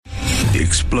The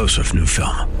explosive new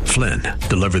film, Flynn,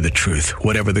 deliver the truth,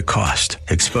 whatever the cost,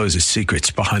 exposes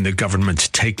secrets behind the government's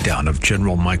takedown of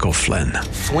General Michael Flynn.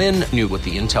 Flynn knew what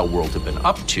the intel world had been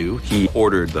up to. He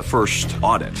ordered the first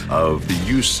audit of the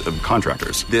use of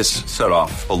contractors. This set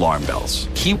off alarm bells.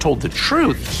 He told the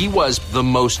truth. He was the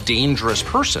most dangerous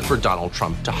person for Donald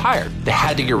Trump to hire. They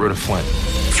had to get rid of Flynn.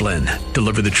 Flynn,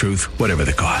 deliver the truth, whatever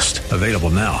the cost. Available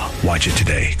now. Watch it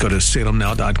today. Go to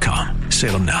salemnow.com.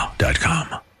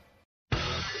 salemnow.com.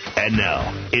 And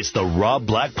now, it's the Rob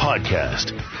Black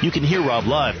Podcast. You can hear Rob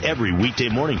live every weekday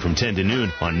morning from 10 to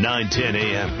noon on 910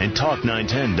 a.m. and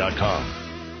talk910.com.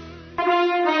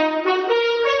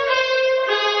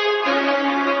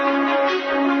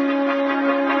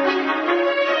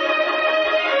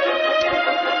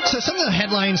 So some of the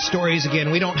headline stories,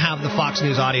 again, we don't have the Fox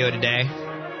News audio today.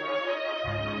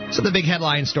 So the big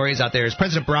headline stories out there is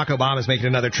President Barack Obama is making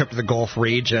another trip to the Gulf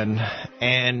region,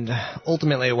 and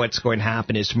ultimately what's going to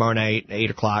happen is tomorrow night, 8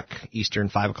 o'clock Eastern,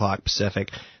 5 o'clock Pacific,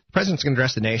 the president's going to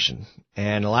address the nation,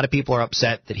 and a lot of people are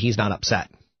upset that he's not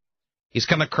upset. He's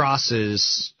come across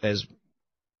as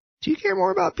do you care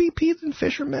more about BP than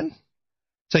fishermen?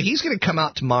 So he's going to come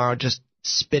out tomorrow just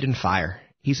spit and fire.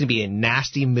 He's going to be in a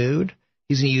nasty mood.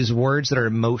 He's going to use words that are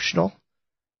emotional.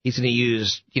 He's going to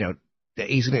use,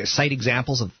 he's going to cite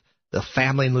examples of the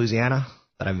family in Louisiana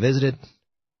that I visited.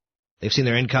 They've seen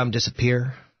their income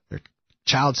disappear. Their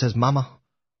child says, Mama,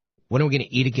 when are we going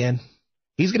to eat again?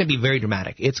 He's going to be very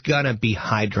dramatic. It's going to be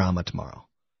high drama tomorrow.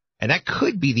 And that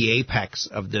could be the apex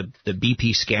of the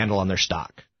BP scandal on their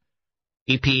stock.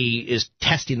 BP is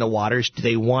testing the waters. Do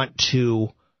they want to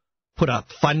put a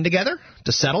fund together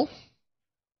to settle?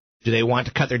 Do they want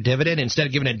to cut their dividend instead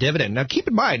of giving a dividend? Now, keep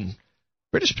in mind,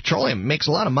 British Petroleum makes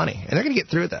a lot of money, and they're going to get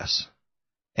through this.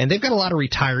 And they've got a lot of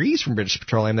retirees from British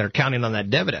Petroleum that are counting on that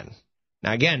dividend.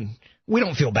 Now, again, we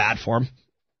don't feel bad for them.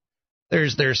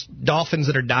 There's dolphins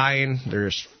that are dying.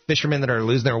 There's fishermen that are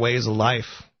losing their ways of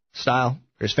lifestyle.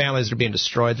 There's families that are being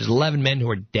destroyed. There's 11 men who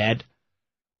are dead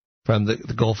from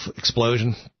the Gulf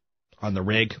explosion on the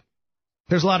rig.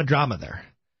 There's a lot of drama there.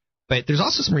 But there's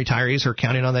also some retirees who are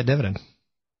counting on that dividend.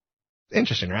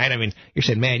 Interesting, right? I mean, you're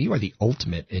saying, man, you are the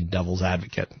ultimate in devil's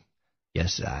advocate.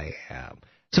 Yes, I am.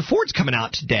 So Ford's coming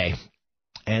out today,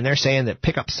 and they're saying that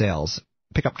pickup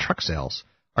truck sales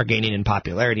are gaining in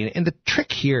popularity. And the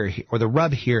trick here, or the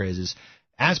rub here is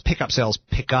as pickup sales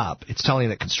pick up, it's telling you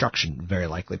that construction very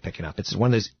likely picking up. It's one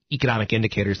of those economic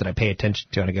indicators that I pay attention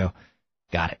to, and I go,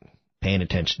 got it. Paying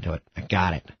attention to it. I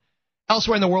got it.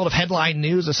 Elsewhere in the world of headline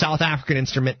news, a South African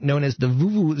instrument known as the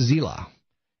vuvuzela.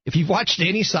 If you've watched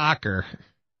any soccer,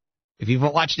 if you've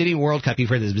watched any World Cup, you've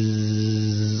heard this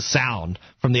bzzz sound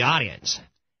from the audience.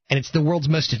 And it's the world's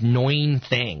most annoying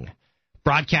thing.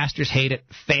 Broadcasters hate it.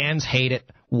 Fans hate it.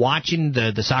 Watching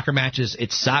the soccer matches,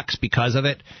 it sucks because of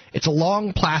it. It's a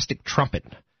long plastic trumpet.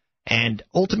 And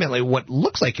ultimately, what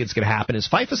looks like it's going to happen is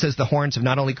FIFA says the horns have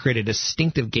not only created a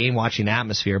distinctive game-watching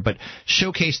atmosphere, but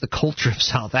showcased the culture of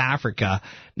South Africa.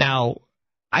 Now,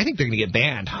 I think they're going to get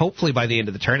banned, hopefully by the end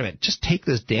of the tournament. Just take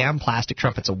those damn plastic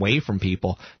trumpets away from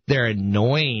people. They're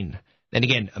annoying. And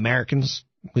again, Americans,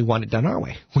 we want it done our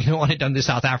way. We don't want it done the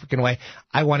South African way.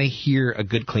 I want to hear a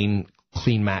good, clean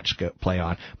match play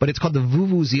on. But it's called the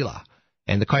vuvuzela.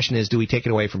 And the question is, do we take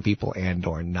it away from people and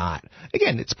or not?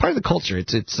 Again, it's part of the culture.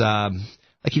 It's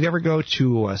like you ever go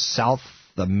to a South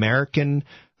American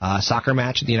soccer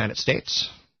match in the United States?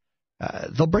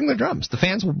 They'll bring their drums. The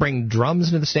fans will bring drums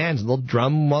into the stands, and they'll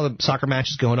drum while the soccer match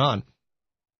is going on.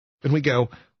 And we go,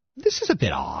 this is a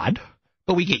bit odd,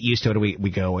 but we get used to it, and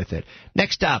we go with it.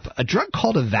 Next up, a drug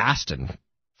called Avastin.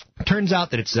 It turns out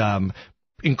that it's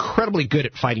incredibly good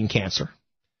at fighting cancer.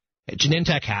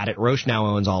 Genentech had it. Roche now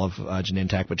owns all of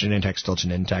Genentech, but Genentech's still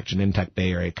Genentech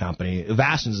Bay Area company.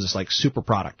 Avastin is this, super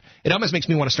product. It almost makes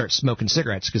me want to start smoking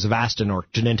cigarettes because Avastin or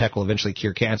Genentech will eventually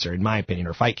cure cancer, in my opinion,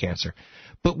 or fight cancer.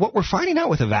 But what we're finding out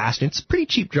with Avastin, it's a pretty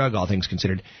cheap drug, all things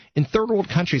considered. In third world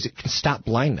countries, it can stop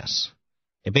blindness.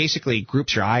 It basically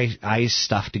groups your eye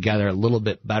stuff together a little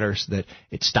bit better so that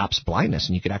it stops blindness,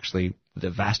 and you could actually, the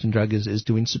Avastin drug is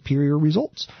doing superior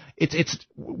results. It's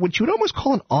what you would almost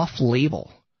call an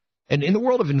off-label. And in the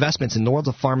world of investments, in the world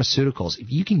of pharmaceuticals,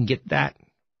 if you can get that,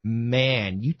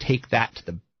 man, you take that to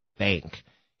the bank.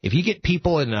 If you get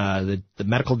people in the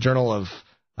Medical Journal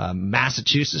of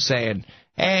Massachusetts saying,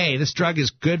 hey, this drug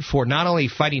is good for not only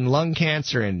fighting lung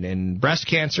cancer and breast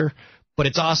cancer, but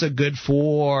it's also good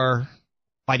for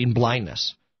fighting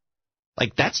blindness.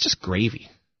 That's just gravy.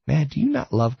 Man, do you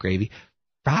not love gravy?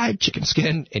 Fried chicken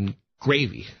skin and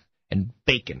gravy and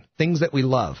bacon, things that we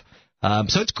love.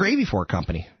 So it's gravy for a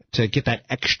company to get that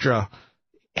extra,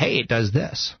 hey, it does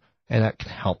this. and that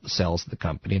can help the sales of the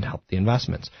company and help the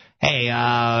investments.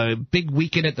 Hey, big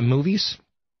weekend at the movies?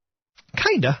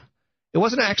 Kinda. It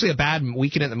wasn't actually a bad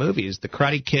weekend at the movies. The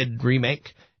Karate Kid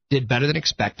remake did better than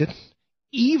expected,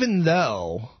 even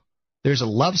though there's a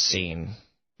love scene.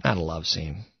 Not a love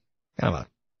scene. Kind of a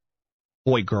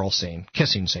boy-girl scene,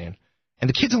 kissing scene. And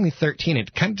the kid's only 13.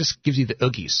 It kind of just gives you the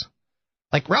oogies.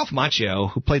 Like Ralph Macchio,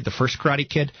 who played the first Karate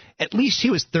Kid, at least he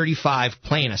was 35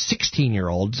 playing a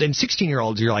 16-year-old. And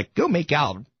 16-year-olds, you're like, go make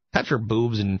out, touch her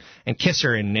boobs and kiss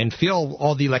her and feel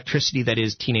all the electricity that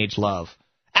is teenage love.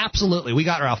 Absolutely, we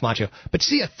got Ralph Macchio. But to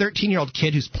see a 13-year-old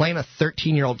kid who's playing a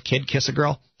 13-year-old kid kiss a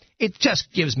girl, it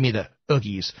just gives me the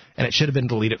oogies. And it should have been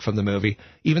deleted from the movie.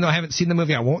 Even though I haven't seen the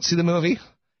movie, I won't see the movie.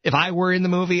 If I were in the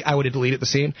movie, I would have deleted the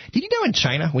scene. Did you know in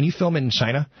China, when you film in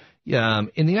China, in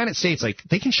the United States, like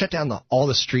they can shut down all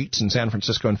the streets in San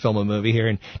Francisco and film a movie here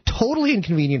and totally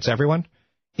inconvenience everyone?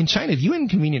 In China, if you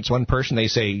inconvenience one person, they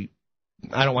say,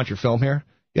 I don't want your film here.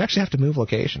 You actually have to move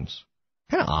locations.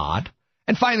 Kind of odd.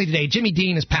 And finally today, Jimmy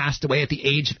Dean has passed away at the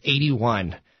age of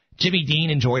 81. Jimmy Dean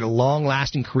enjoyed a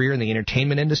long-lasting career in the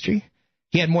entertainment industry.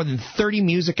 He had more than 30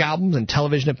 music albums and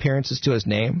television appearances to his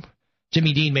name.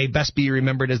 Jimmy Dean may best be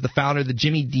remembered as the founder of the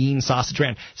Jimmy Dean Sausage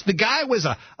Brand. So the guy was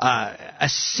a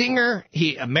singer.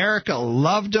 America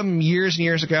loved him years and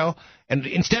years ago. And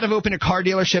instead of opening a car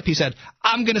dealership, he said,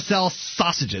 I'm going to sell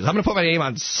sausages. I'm going to put my name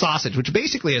on sausage, which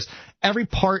basically is every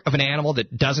part of an animal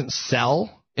that doesn't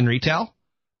sell in retail,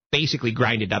 basically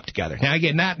grinded up together. Now,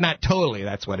 again, not totally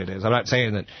that's what it is. I'm not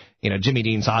saying that, Jimmy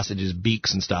Dean sausage is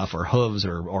beaks and stuff or hooves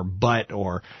or butt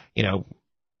or,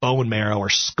 bone marrow or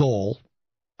skull.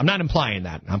 I'm not implying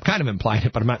that. I'm kind of implying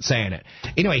it, but I'm not saying it.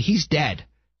 Anyway, he's dead.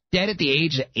 Dead at the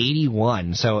age of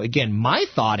 81. So, again, my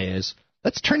thought is,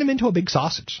 let's turn him into a big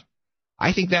sausage.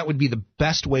 I think that would be the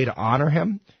best way to honor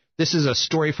him. This is a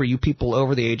story for you people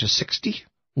over the age of 60.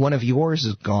 One of yours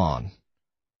is gone.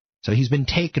 So he's been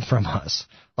taken from us.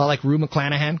 Well, like Rue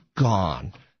McClanahan,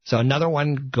 gone. So another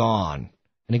one, gone.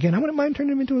 And again, I wouldn't mind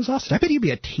turning him into a sausage. I bet he'd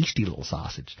be a tasty little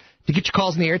sausage. To get your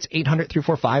calls in the air, it's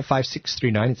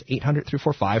 800-345-5639. It's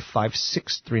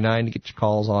 800-345-5639 to get your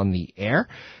calls on the air.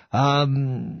 I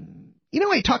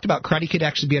talked about Karate Kid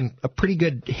actually being a pretty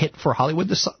good hit for Hollywood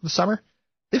this summer.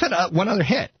 They've had one other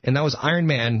hit, and that was Iron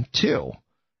Man 2.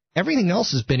 Everything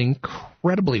else has been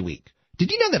incredibly weak. Did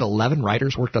you know that 11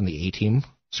 writers worked on the A-Team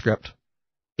script?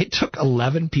 It took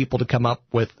 11 people to come up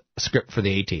with a script for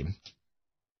the A-Team.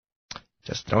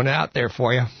 Just throwing it out there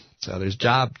for you. So there's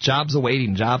jobs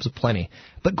awaiting, jobs aplenty.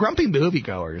 But grumpy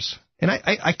moviegoers, and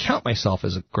I count myself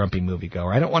as a grumpy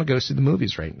moviegoer. I don't want to go see the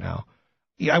movies right now.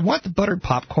 I want the buttered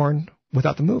popcorn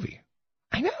without the movie.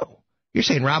 I know. You're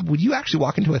saying, Rob, would you actually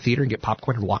walk into a theater and get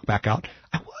popcorn and walk back out?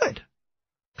 I would.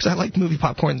 Because I like movie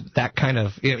popcorn that kind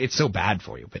of, it's so bad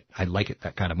for you, but I like it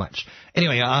that kind of much.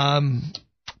 Anyway,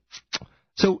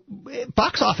 so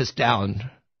box office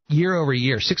down year over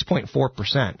year,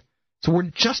 6.4%. So we're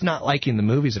just not liking the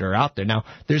movies that are out there. Now,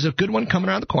 there's a good one coming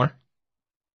around the corner.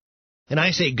 And I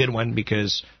say good one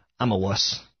because I'm a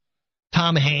wuss.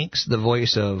 Tom Hanks, the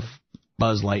voice of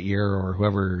Buzz Lightyear, or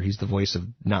whoever, he's the voice of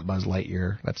not Buzz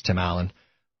Lightyear. That's Tim Allen.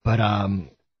 But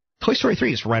Toy Story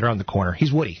 3 is right around the corner.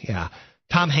 He's Woody, yeah.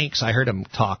 Tom Hanks, I heard him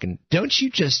talk, and don't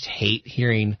you just hate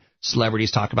hearing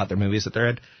celebrities talk about their movies that they're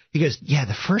in? He goes, yeah,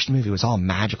 the first movie was all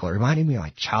magical. It reminded me of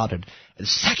my childhood. The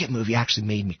second movie actually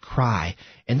made me cry.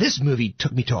 And this movie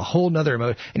took me to a whole nother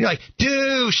emotion. And you're like,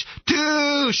 douche,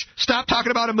 stop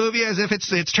talking about a movie as if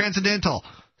it's transcendental.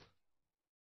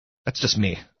 That's just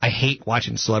me. I hate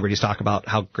watching celebrities talk about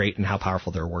how great and how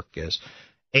powerful their work is.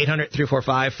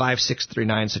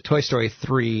 800-345-5639. So Toy Story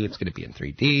 3, it's going to be in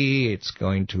 3D. It's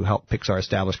going to help Pixar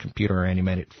establish computer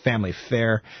animated family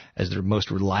fare as their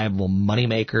most reliable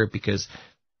moneymaker because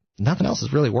nothing else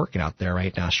is really working out there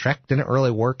right now. Shrek didn't really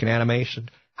work in animation.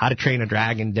 How to Train a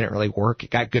Dragon didn't really work.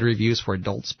 It got good reviews for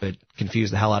adults, but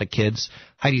confused the hell out of kids.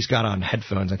 Heidi's got on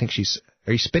headphones. I think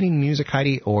are you spinning music,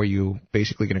 Heidi, or are you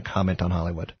basically going to comment on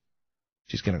Hollywood?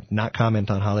 She's going to not comment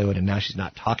on Hollywood, and now she's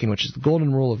not talking, which is the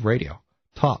golden rule of radio.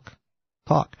 Talk.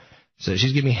 So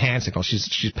she's giving me hand signals.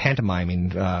 She's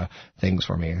pantomiming things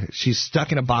for me. She's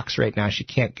stuck in a box right now. She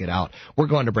can't get out. We're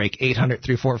going to break.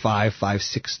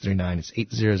 800-345-5639. It's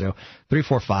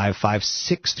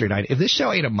 800-345-5639. If this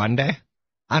show ain't a Monday,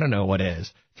 I don't know what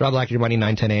is. It's Rob Black, your money,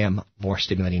 9:10 a.m. More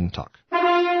stimulating talk.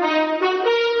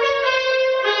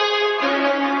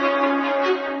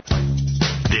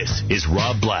 This is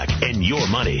Rob Black and Your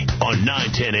Money on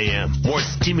 9:10 a.m. More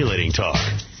stimulating talk.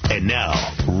 And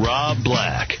now, Rob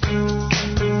Black.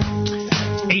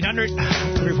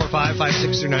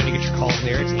 800-345-5639 to get your calls in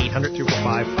the air. It's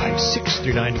 800-345-5639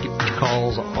 to get your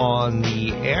calls on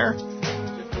the air.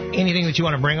 Anything that you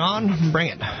want to bring on, bring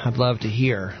it. I'd love to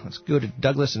hear. Let's go to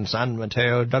Douglas in San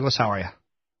Mateo. Douglas, how are you?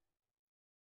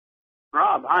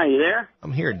 Rob, hi, you there?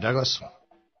 I'm here, Douglas.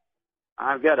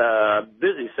 I've got a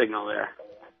busy signal there.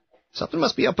 Something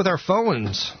must be up with our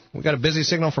phones. We got a busy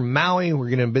signal from Maui. We're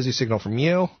getting a busy signal from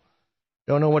you.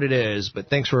 Don't know what it is, but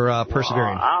thanks for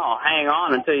persevering. Well, I'll hang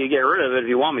on until you get rid of it if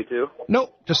you want me to.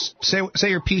 Nope, just say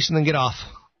your piece and then get off.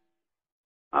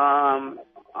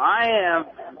 I have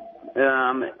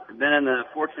been in the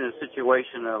fortunate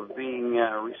situation of being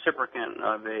a reciprocant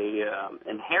of a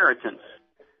inheritance.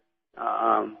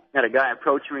 Had a guy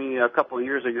approach me a couple of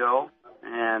years ago,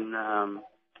 and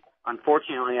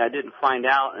unfortunately I didn't find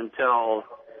out until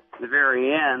the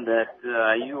very end that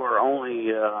you are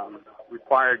only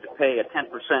required to pay a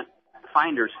 10%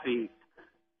 finder's fee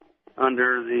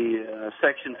under the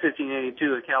Section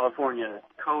 1582 of the California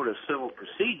Code of Civil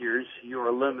Procedures. You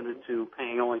are limited to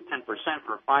paying only 10%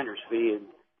 for a finder's fee, and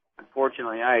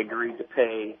unfortunately I agreed to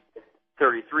pay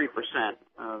 33%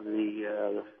 of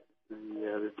the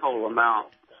total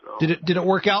amount. So. Did it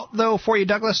work out, though, for you,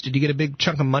 Douglas? Did you get a big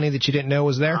chunk of money that you didn't know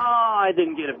was there? Oh, I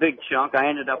didn't get a big chunk. I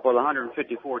ended up with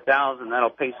 $154,000. That'll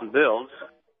pay some bills.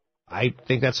 I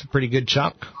think that's a pretty good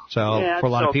chunk. So yeah, for a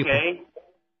lot of people. Okay.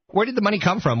 Where did the money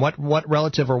come from? What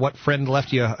relative or what friend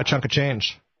left you a chunk of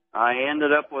change? I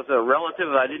ended up with a relative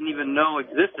I didn't even know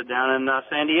existed down in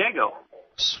San Diego.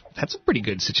 That's a pretty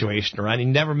good situation to run. You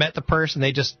never met the person.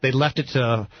 They left it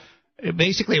to.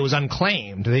 Basically, it was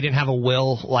unclaimed. They didn't have a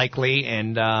will, likely,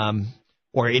 and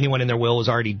or anyone in their will was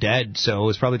already dead. So it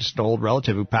was probably just an old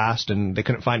relative who passed, and they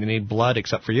couldn't find any blood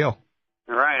except for you.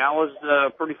 Right. I was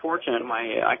pretty fortunate.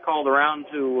 I called around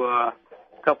to a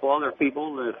couple other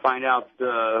people to find out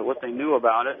what they knew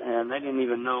about it, and they didn't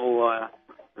even know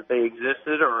that they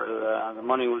existed or the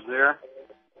money was there.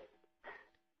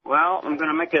 Well, I'm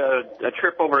going to make a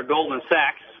trip over to Goldman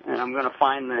Sachs, and I'm going to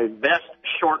find the best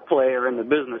short player in the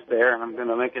business there, and I'm going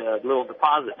to make a little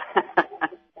deposit.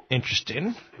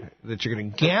 Interesting that you're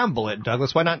going to gamble it,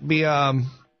 Douglas. Why not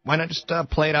just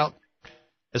play it out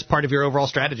as part of your overall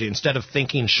strategy instead of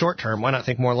thinking short term? Why not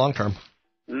think more long term?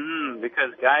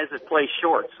 Because guys that play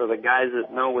short, so the guys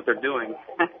that know what they're doing.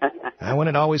 I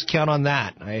wouldn't always count on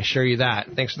that. I assure you that.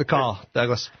 Thanks for the call,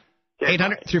 Douglas.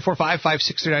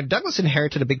 800-345-5639. Douglas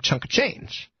inherited a big chunk of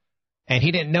change, and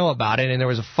he didn't know about it, and there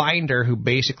was a finder who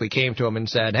basically came to him and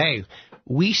said, hey,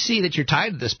 we see that you're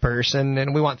tied to this person,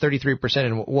 and we want 33%,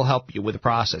 and we'll help you with the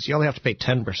process. You only have to pay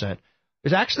 10%.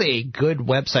 There's actually a good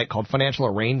website called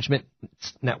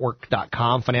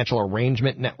financialarrangementnetwork.com,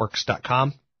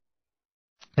 financialarrangementnetworks.com,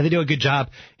 and they do a good job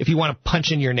if you want to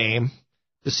punch in your name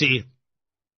to see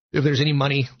if there's any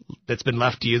money that's been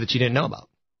left to you that you didn't know about.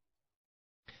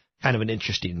 Kind of an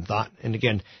interesting thought. And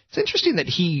again, it's interesting that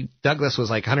Douglas,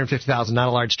 was like $150,000, not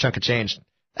a large chunk of change.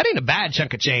 That ain't a bad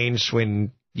chunk of change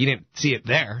when you didn't see it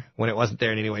there, when it wasn't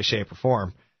there in any way, shape, or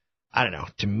form. I don't know.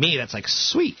 To me, that's like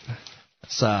sweet.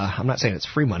 I'm not saying it's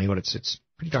free money, but it's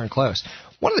pretty darn close.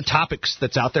 One of the topics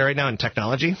that's out there right now in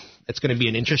technology, it's going to be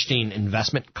an interesting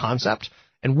investment concept.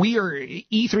 And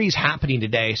E3 is happening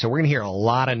today, so we're going to hear a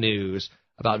lot of news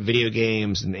about video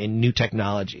games and new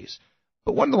technologies.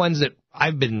 But one of the ones that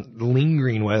I've been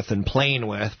lingering with and playing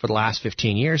with for the last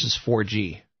 15 years is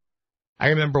 4G. I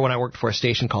remember when I worked for a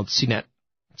station called CNET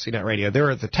Radio. They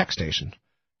were the tech station.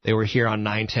 They were here on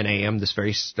 9:10 a.m., this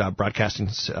very broadcasting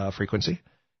frequency.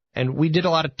 And we did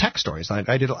a lot of tech stories.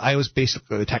 I was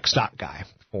basically the tech stock guy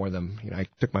for them. I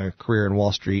took my career in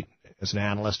Wall Street as an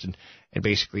analyst and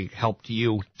basically helped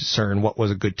you discern what was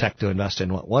a good tech to invest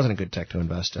in, what wasn't a good tech to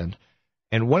invest in.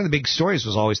 And one of the big stories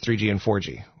was always 3G and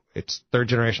 4G. It's third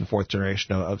generation, fourth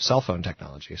generation of cell phone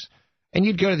technologies. And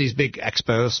you'd go to these big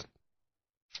expos,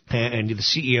 and the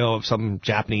CEO of some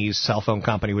Japanese cell phone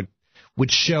company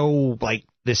would show like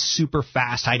this super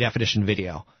fast high definition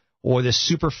video or this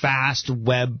super fast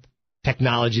web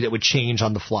technology that would change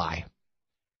on the fly.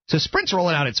 So Sprint's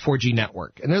rolling out its 4G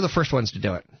network, and they're the first ones to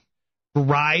do it.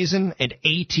 Verizon and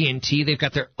AT&T, they've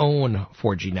got their own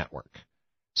 4G network.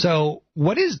 So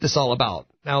what is this all about?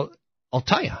 Now, I'll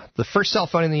tell you, the first cell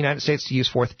phone in the United States to use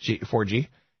 4G,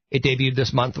 it debuted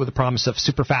this month with the promise of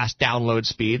super fast download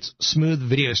speeds, smooth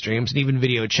video streams, and even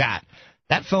video chat.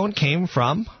 That phone came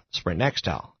from Sprint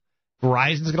Nextel.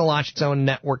 Verizon's going to launch its own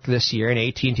network this year, and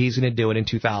AT&T is going to do it in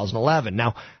 2011.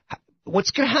 Now,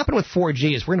 what's going to happen with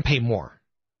 4G is we're going to pay more.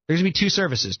 There's going to be two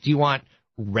services. Do you want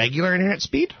regular internet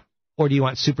speed, or do you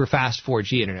want super fast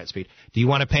 4G internet speed? Do you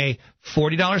want to pay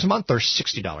 $40 a month or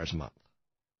 $60 a month?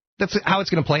 That's how it's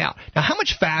going to play out. Now, how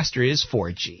much faster is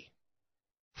 4G?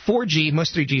 4G,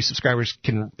 most 3G subscribers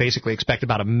can basically expect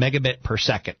about a megabit per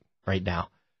second right now.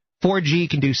 4G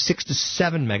can do 6 to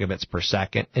 7 megabits per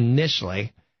second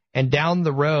initially, and down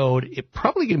the road, it's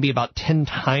probably going to be about 10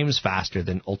 times faster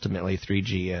than ultimately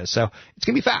 3G is. So it's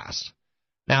going to be fast.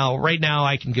 Now, right now,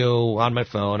 I can go on my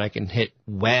phone, I can hit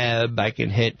web, I can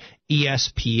hit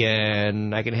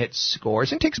ESPN, I can hit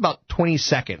scores. It takes about 20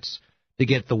 seconds to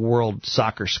get the world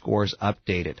soccer scores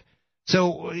updated.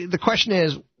 So the question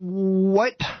is,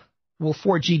 what will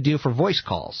 4G do for voice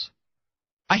calls?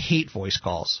 I hate voice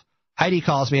calls. Heidi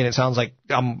calls me and it sounds like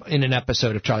I'm in an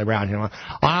episode of Charlie Brown. You know,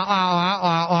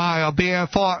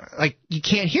 like you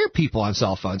can't hear people on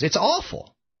cell phones. It's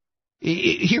awful.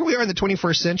 Here we are in the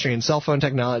 21st century, and cell phone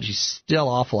technology is still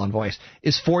awful on voice.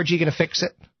 Is 4G going to fix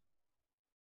it?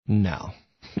 No.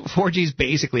 4G is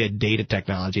basically a data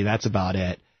technology. That's about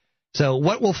it. So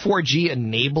what will 4G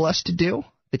enable us to do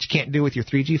that you can't do with your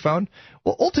 3G phone?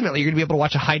 Well, ultimately, you're going to be able to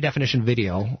watch a high-definition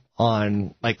video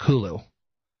on, like, Hulu.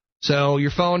 So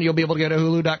your phone, you'll be able to go to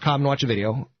hulu.com and watch a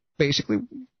video, basically,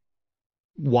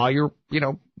 while you're,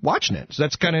 watching it. So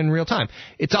that's kind of in real time.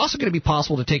 It's also going to be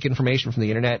possible to take information from the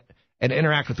internet and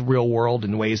interact with the real world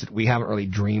in ways that we haven't really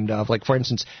dreamed of. Like, for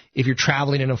instance, if you're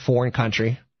traveling in a foreign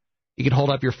country, you can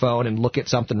hold up your phone and look at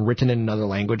something written in another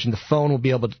language, and the phone will be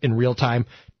able to, in real time,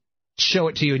 show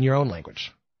it to you in your own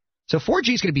language. So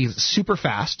 4G is going to be super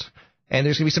fast, and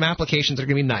there's going to be some applications that are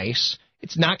going to be nice.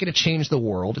 It's not going to change the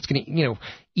world. It's going to,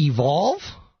 evolve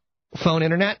phone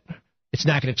internet. It's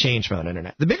not going to change phone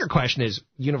internet. The bigger question is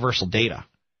universal data.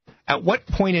 At what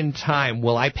point in time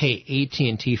will I pay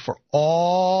AT&T for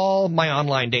all my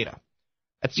online data?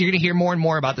 You're going to hear more and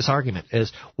more about this argument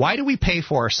is, why do we pay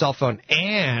for our cell phone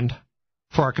and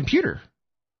for our computer?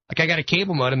 Like, I got a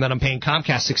cable modem that I'm paying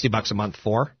Comcast $60 a month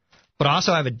for, but I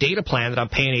also have a data plan that I'm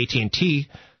paying AT&T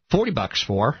 $40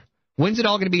 for. When's it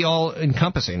all going to be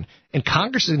all-encompassing? And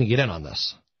Congress is going to get in on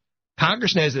this.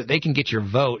 Congress knows that they can get your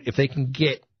vote if they can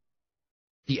get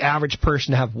the average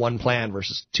person to have one plan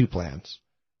versus two plans.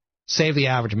 Save the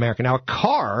average American. Now, a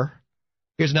car,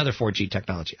 here's another 4G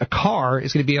technology. A car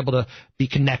is going to be able to be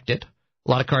connected.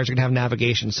 A lot of cars are going to have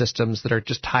navigation systems that are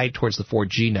just tied towards the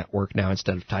 4G network now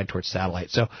instead of tied towards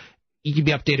satellite. So you can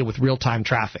be updated with real-time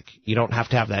traffic. You don't have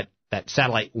to have that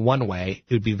satellite one way.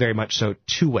 It would be very much so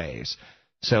two ways.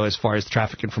 So as far as the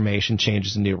traffic information,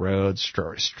 changes in new roads,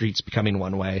 streets becoming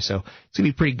one way. So it's going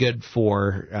to be pretty good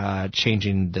for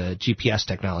changing the GPS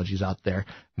technologies out there,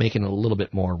 making it a little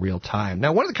bit more real time.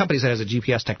 Now, one of the companies that has a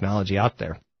GPS technology out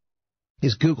there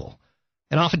is Google.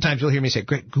 And oftentimes you'll hear me say,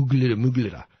 great, Google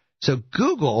it. So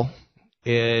Google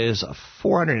is a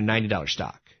 $490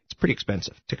 stock. It's pretty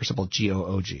expensive. Ticker symbol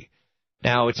GOOG.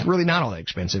 Now, it's really not all that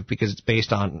expensive because it's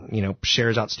based on,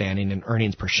 shares outstanding and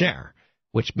earnings per share,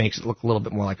 which makes it look a little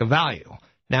bit more like a value.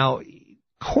 Now,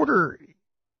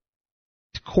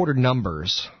 quarter-to-quarter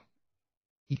numbers,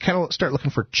 you kind of start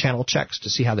looking for channel checks to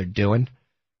see how they're doing.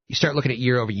 You start looking at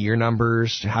year-over-year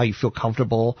numbers, how you feel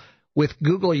comfortable. With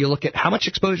Google, you look at how much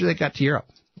exposure they got to Europe.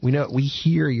 We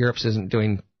hear Europe's isn't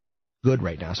doing good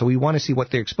right now, so we want to see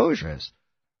what their exposure is.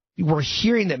 We're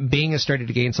hearing that Bing has started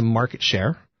to gain some market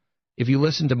share. If you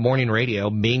listen to morning radio,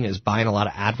 Bing is buying a lot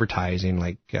of advertising.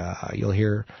 Like you'll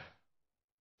hear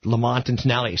Lamont and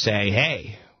Tonelli say,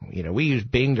 hey, we use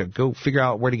Bing to go figure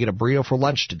out where to get a burrito for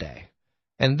lunch today.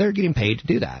 And they're getting paid to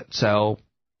do that. So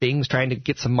Bing's trying to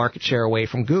get some market share away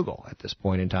from Google at this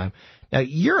point in time. Now,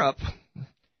 Europe,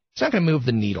 it's not going to move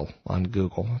the needle on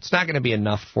Google. It's not going to be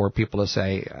enough for people to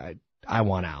say, I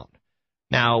want out.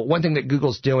 Now, one thing that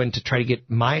Google's doing to try to get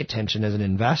my attention as an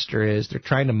investor is they're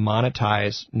trying to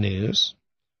monetize news,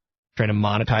 trying to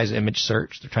monetize image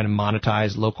search, they're trying to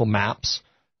monetize local maps.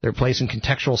 They're placing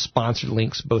contextual sponsored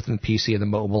links both in the PC and the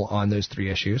mobile on those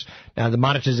three issues. Now, the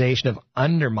monetization of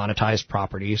under-monetized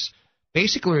properties,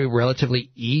 basically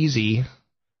relatively easy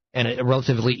and a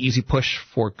relatively easy push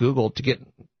for Google to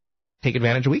take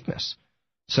advantage of weakness.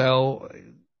 So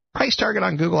price target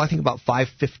on Google, I think about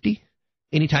 $550.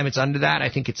 Anytime it's under that, I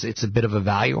think it's a bit of a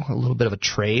value, a little bit of a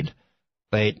trade.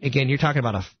 But again, you're talking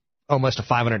about almost a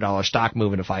 $500 stock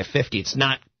moving to $550. It's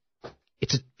not.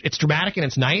 It's dramatic and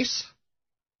it's nice.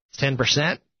 It's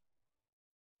 10%.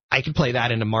 I could play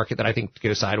that in a market that I think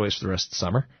goes sideways for the rest of the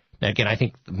summer. Now, again, I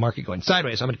think the market going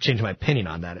sideways, I'm going to change my opinion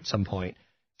on that at some point.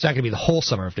 It's not going to be the whole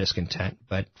summer of discontent,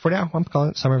 but for now, I'm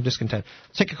calling it summer of discontent.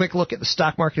 Let's take a quick look at the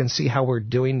stock market and see how we're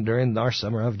doing during our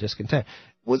summer of discontent.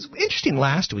 What was interesting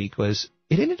last week was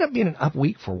it ended up being an up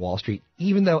week for Wall Street,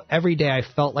 even though every day I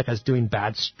felt like I was doing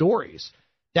bad stories.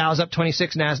 Dow's up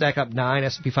 26, NASDAQ up 9,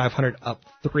 S&P 500 up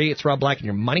 3. It's Rob Black and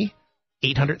your money.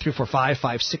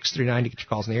 800-345-5639 to get your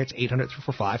calls in the air. It's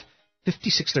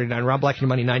 800-345-5639. Rob Black and your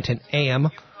money, 910 a.m.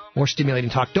 More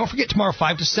stimulating talk. Don't forget tomorrow,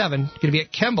 5 to 7, you're going to be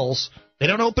at Kemble's They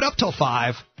don't open up till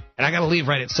 5, and I got to leave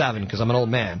right at 7 because I'm an old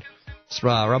man. It's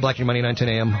Rob Black, your money, 9:10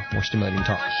 a.m. More stimulating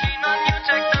talk.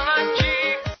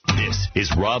 This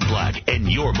is Rob Black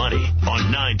and Your Money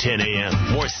on 9:10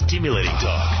 a.m. More stimulating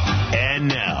talk. And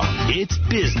now, it's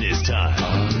business time.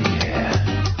 Oh, yeah.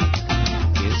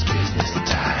 It's business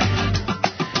time.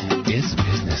 It's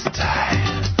business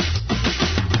time.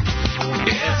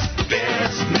 It's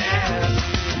business.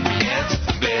 It's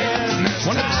business.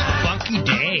 One of those funky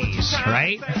days,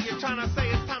 right?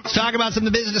 Let's talk about some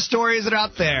of the business stories that are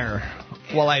out there.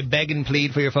 While I beg and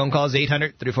plead for your phone calls,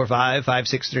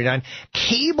 800-345-5639.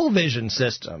 Cablevision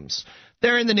Systems.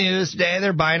 They're in the news today.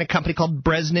 They're buying a company called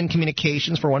Bresnan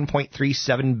Communications for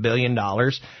 $1.37 billion.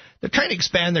 They're trying to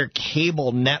expand their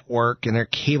cable network and their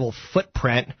cable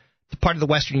footprint to part of the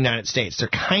western United States. They're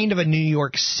kind of a New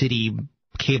York City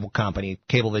cable company,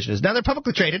 Cablevision is. Now, they're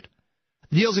publicly traded.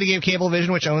 The deal's going to give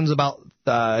Cablevision, which owns about,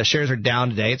 shares are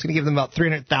down today, it's going to give them about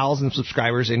 300,000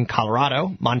 subscribers in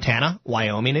Colorado, Montana,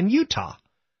 Wyoming, and Utah.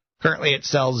 Currently, it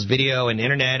sells video and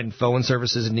internet and phone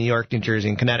services in New York, New Jersey,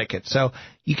 and Connecticut. So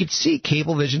you could see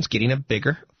Cablevision's getting a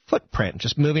bigger footprint,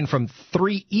 just moving from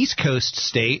 3 East Coast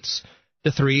states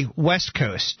to 3 West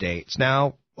Coast states.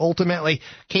 Now, ultimately,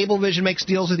 Cablevision makes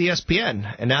deals with ESPN,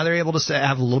 and now they're able to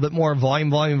have a little bit more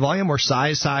volume, or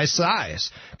size.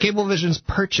 Cablevision's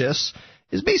purchase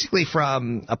is basically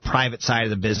from a private side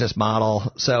of the business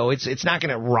model, so it's not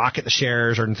going to rocket the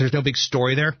shares, or there's no big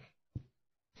story there.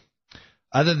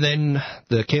 Other than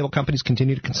the cable companies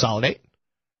continue to consolidate,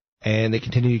 and they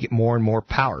continue to get more and more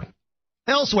power.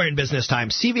 Elsewhere in business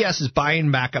time, CVS is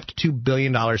buying back up to $2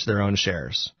 billion of their own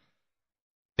shares.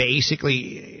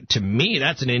 Basically, to me,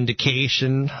 that's an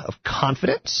indication of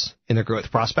confidence in their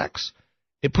growth prospects.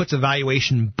 It puts a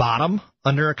valuation bottom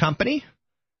under a company.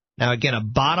 Now, again, a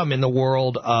bottom in the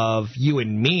world of you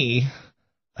and me,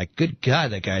 like, good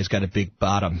God, that guy's got a big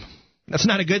bottom. That's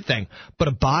not a good thing. But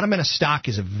a bottom in a stock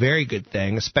is a very good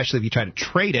thing, especially if you try to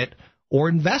trade it or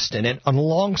invest in it on the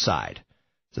long side.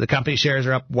 So the company shares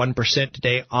are up 1%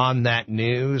 today on that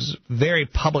news. Very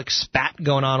public spat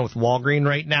going on with Walgreens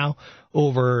right now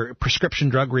over prescription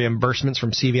drug reimbursements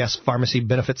from CVS Pharmacy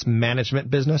Benefits Management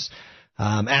business.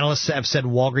 Analysts have said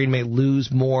Walgreens may lose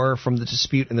more from the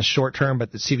dispute in the short term,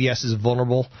 but that CVS is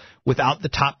vulnerable without the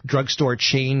top drugstore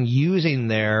chain using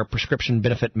their prescription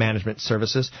benefit management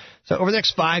services. So over the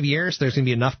next 5 years, there's going to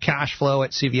be enough cash flow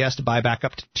at CVS to buy back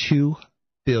up to $2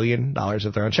 billion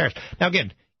of their own shares. Now,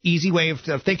 again, easy way of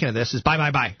thinking of this is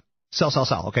buy. Sell.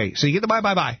 Okay, so you get the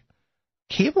buy.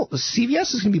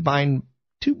 CVS is going to be buying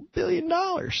 $2 billion.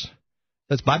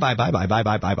 That's buy.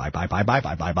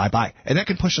 And that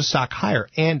can push the stock higher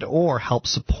and or help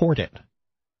support it. Does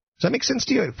that make sense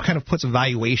to you? It kind of puts a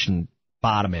valuation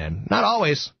bottom in. Not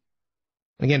always.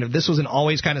 Again, if this was an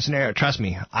always kind of scenario, trust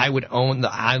me, I would own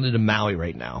the island of Maui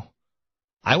right now.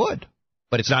 I would.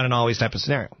 But it's not an always type of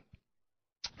scenario.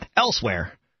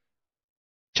 Elsewhere,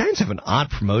 Giants have an odd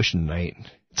promotion tonight.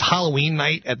 It's Halloween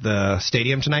night at the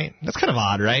stadium tonight. That's kind of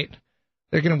odd, right?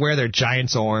 They're going to wear their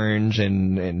Giants orange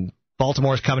and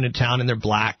Baltimore's coming to town in their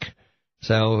black.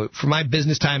 So from my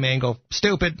business time angle,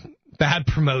 stupid, bad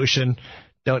promotion.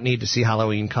 Don't need to see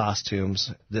Halloween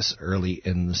costumes this early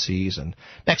in the season.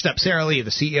 Next up, Sarah Lee, the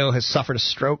CEO, has suffered a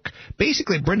stroke.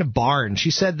 Basically, Brenda Barnes,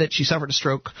 she said that she suffered a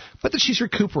stroke, but that she's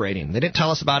recuperating. They didn't tell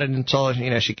us about it until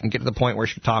she can get to the point where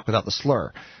she can talk without the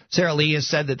slur. Sarah Lee has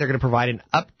said that they're going to provide an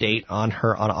update on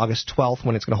her on August 12th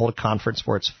when it's going to hold a conference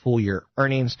for its full-year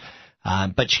earnings.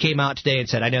 But she came out today and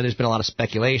said, I know there's been a lot of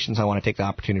speculations. I want to take the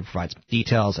opportunity to provide some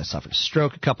details. I suffered a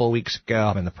stroke a couple of weeks ago.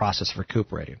 I'm in the process of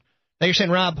recuperating. Now you're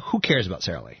saying, Rob, who cares about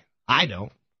Sarah Lee? I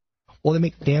don't. Well, they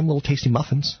make damn little tasty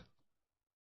muffins.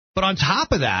 But on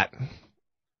top of that,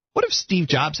 what if Steve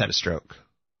Jobs had a stroke?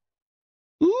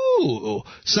 Ooh,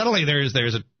 suddenly there's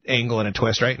an angle and a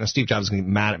twist, right? Now Steve Jobs is going to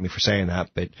be mad at me for saying that,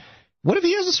 but what if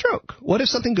he has a stroke? What if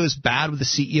something goes bad with the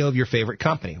CEO of your favorite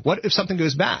company? What if something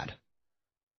goes bad?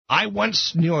 I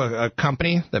once knew a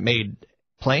company that made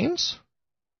planes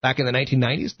back in the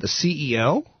 1990s. The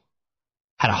CEO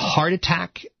had a heart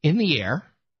attack in the air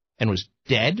and was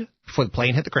dead before the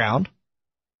plane hit the ground,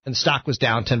 and the stock was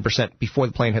down 10% before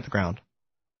the plane hit the ground.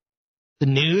 The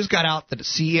news got out that the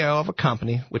CEO of a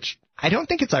company, which I don't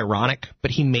think it's ironic,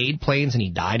 but he made planes and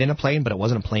he died in a plane, but it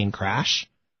wasn't a plane crash.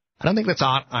 I don't think that's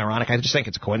ironic. I just think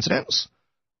it's a coincidence.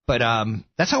 But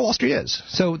that's how Wall Street is.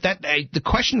 So the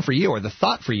question for you, or the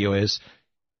thought for you, is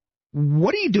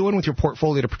what are you doing with your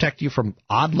portfolio to protect you from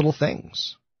odd little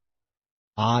things?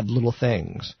 Odd little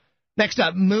things. Next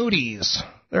up, Moody's.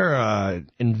 They're an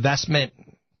investment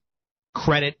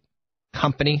credit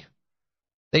company.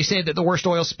 They say that the worst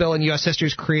oil spill in U.S. history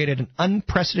has created an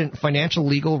unprecedented financial,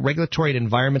 legal, regulatory, and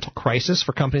environmental crisis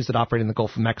for companies that operate in the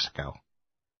Gulf of Mexico.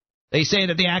 They say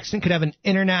that the accident could have an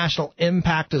international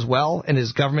impact as well, and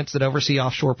as governments that oversee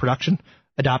offshore production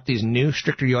adopt these new,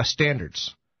 stricter U.S.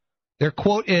 standards. Their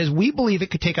quote is, "We believe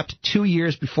it could take up to 2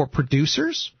 years before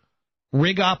producers,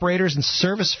 rig operators, and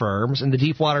service firms in the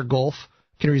deepwater Gulf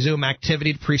can resume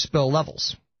activity to pre-spill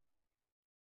levels."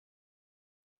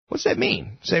 What's that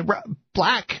mean? Say,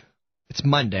 Black, it's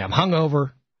Monday, I'm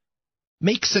hungover.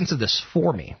 Make sense of this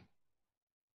for me.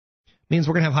 It means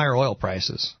we're going to have higher oil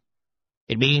prices.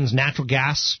 It means natural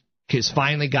gas has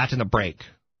finally gotten a break.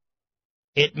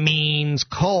 It means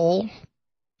coal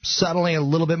suddenly a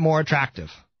little bit more attractive.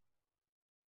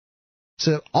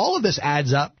 So all of this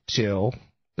adds up to,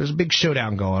 there's a big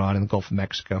showdown going on in the Gulf of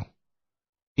Mexico.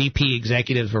 BP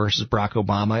executives versus Barack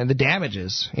Obama, and the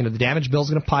damages. The damage bill's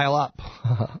going to pile up.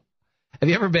 Have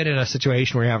you ever been in a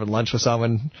situation where you're having lunch with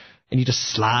someone and you just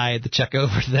slide the check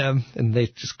over to them and they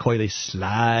just coyly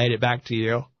slide it back to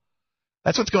you?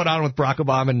 That's what's going on with Barack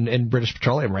Obama and British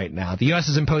Petroleum right now. The U.S.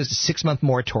 has imposed a 6-month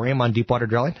moratorium on deepwater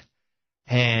drilling,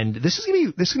 and this is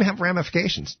going to have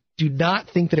ramifications. Do not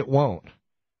think that it won't.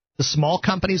 The small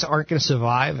companies aren't going to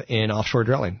survive in offshore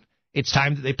drilling. It's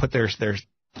time that they put their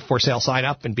for sale sign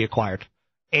up and be acquired,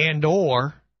 and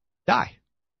or die.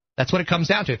 That's what it comes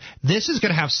down to. This is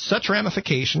going to have such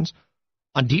ramifications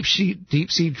on deep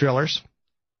sea drillers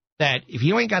that if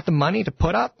you ain't got the money to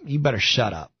put up, you better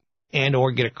shut up and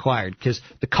or get acquired, because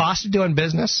the cost of doing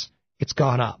business, it's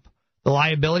gone up. The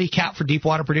liability cap for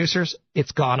deepwater producers,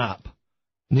 it's gone up.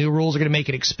 New rules are going to make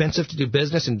it expensive to do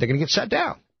business, and they're going to get shut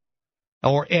down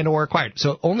or acquired.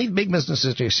 So only big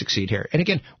businesses do succeed here. And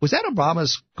again, was that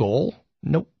Obama's goal?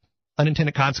 Nope.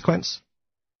 Unintended consequence.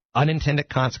 Unintended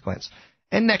consequence.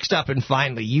 And next up, and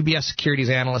finally, UBS Securities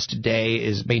Analyst today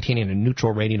is maintaining a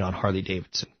neutral rating on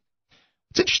Harley-Davidson.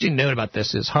 What's interesting to note about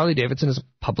this is Harley-Davidson is a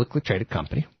publicly traded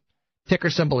company. Ticker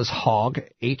symbol is HOG,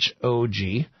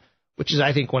 H-O-G, which is,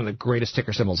 I think, one of the greatest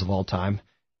ticker symbols of all time.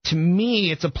 To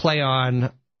me, it's a play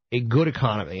on a good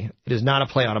economy. It is not a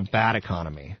play on a bad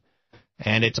economy.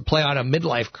 And it's a play on a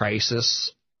midlife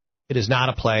crisis. It is not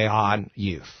a play on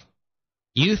youth.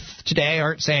 Youth today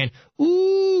aren't saying,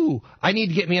 ooh, I need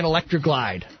to get me an electric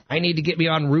glide. I need to get me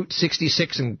on Route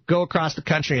 66 and go across the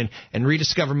country and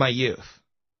rediscover my youth.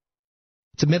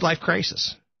 It's a midlife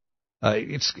crisis.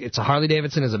 It's a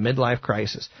Harley-Davidson is a midlife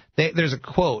crisis. There's a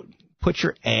quote, put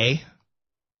your A-S-S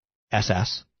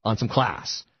on some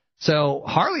class. So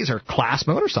Harleys are class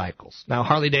motorcycles. Now,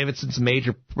 Harley-Davidson's a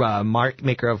major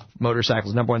maker of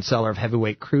motorcycles, number one seller of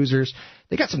heavyweight cruisers.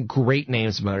 They got some great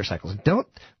names of motorcycles. Don't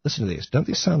listen to these. Don't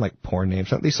these sound like porn names?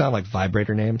 Don't these sound like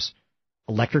vibrator names?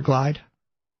 Electric Glide,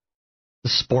 the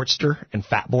Sportster, and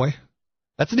Fat Boy.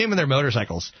 That's the name of their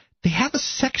motorcycles. They have a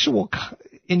sexual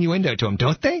innuendo to them,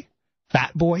 don't they?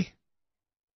 Fat Boy?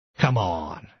 Come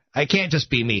on. I can't just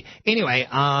be me. Anyway,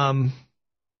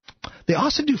 they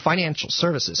also do financial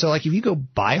services. So, like, if you go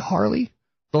buy Harley,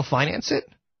 they'll finance it.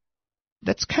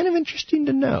 That's kind of interesting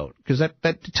to note, because that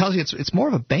tells you it's more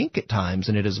of a bank at times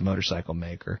than it is a motorcycle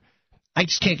maker. I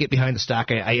just can't get behind the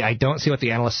stock. I don't see what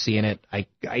the analysts see in it. I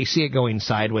see it going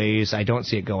sideways. I don't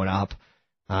see it going up.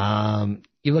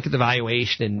 You look at the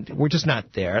valuation, and we're just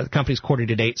not there. The company's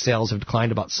quarter-to-date sales have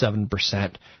declined about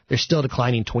 7%. They're still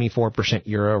declining 24%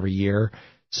 year over year.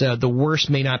 So the worst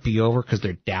may not be over because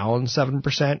they're down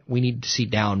 7%. We need to see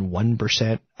down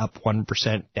 1%, up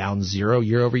 1%, down 0%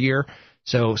 year over year.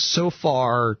 So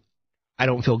far, I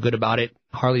don't feel good about it.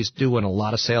 Harley's doing a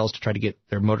lot of sales to try to get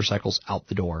their motorcycles out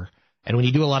the door. And when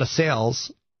you do a lot of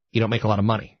sales, you don't make a lot of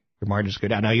money. Your margins go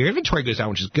down. Now, your inventory goes down,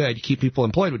 which is good. You keep people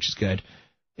employed, which is good.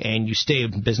 And you stay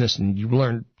in business and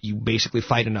you basically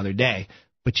fight another day,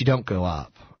 but you don't go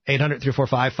up.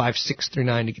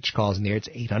 800-345-5639 to get your calls in the air. It's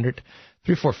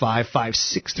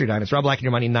 800-345-5639. It's Rob Black and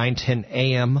Your Money, 9:10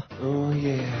 a.m. Oh,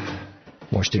 yeah.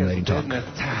 More stimulating talk.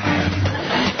 Business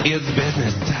time. It's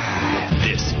business time.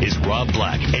 This is Rob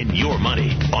Black and Your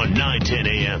Money on 9:10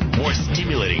 a.m. More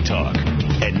stimulating talk.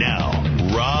 And now,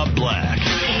 Rob Black.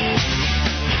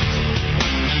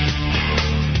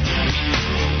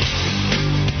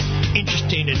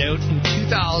 Interesting to note, in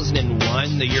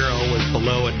 2001, the euro was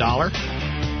below $1.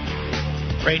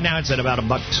 Right now, it's at about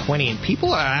 $1.20, and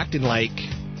people are acting like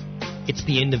it's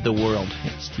the end of the world.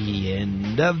 It's the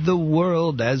end of the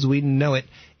world as we know it.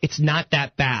 It's not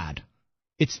that bad.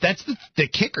 That's the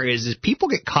kicker is people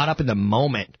get caught up in the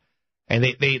moment, and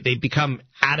they become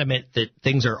adamant that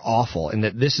things are awful and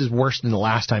that this is worse than the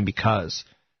last time because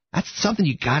that's something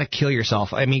you got to kill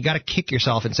yourself. I mean, you got to kick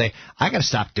yourself and say, I got to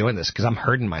stop doing this because I'm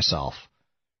hurting myself.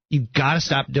 You got to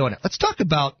stop doing it. Let's talk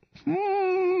about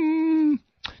I'm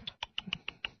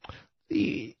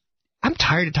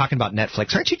tired of talking about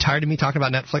Netflix. Aren't you tired of me talking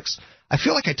about Netflix? I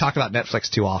feel like I talk about Netflix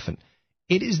too often.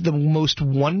 It is the most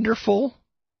wonderful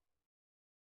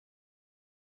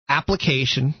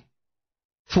application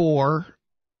for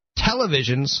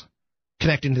televisions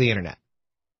connecting to the internet.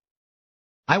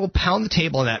 I will pound the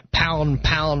table on that. Pound,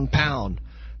 pound, pound.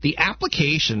 The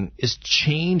application is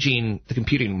changing the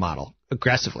computing model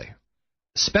aggressively,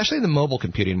 especially in the mobile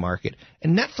computing market.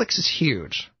 And Netflix is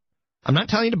huge. I'm not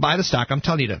telling you to buy the stock. I'm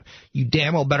telling you you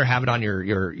damn well better have it on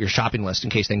your shopping list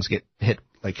in case things get hit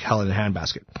like hell in a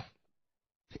handbasket.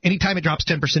 Anytime it drops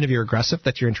 10% of your aggressive,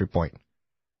 that's your entry point.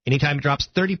 Anytime it drops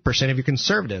 30% of your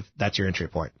conservative, that's your entry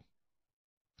point.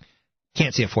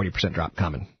 Can't see a 40% drop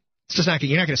coming. It's just not.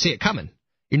 You're not going to see it coming.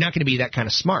 You're not going to be that kind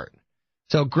of smart.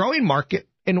 So growing market,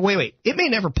 and wait, it may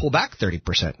never pull back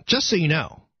 30%, just so you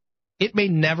know. It may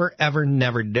never, ever,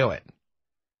 never do it.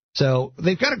 So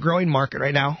they've got a growing market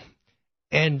right now,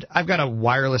 and I've got a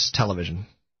wireless television.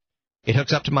 It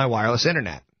hooks up to my wireless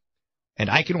internet, and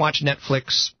I can watch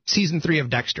Netflix Season 3 of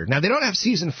Dexter. Now, they don't have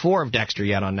Season 4 of Dexter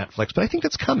yet on Netflix, but I think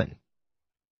that's coming.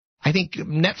 I think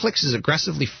Netflix is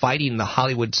aggressively fighting the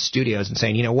Hollywood studios and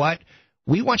saying, you know what?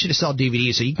 We want you to sell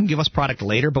DVDs so you can give us product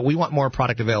later, but we want more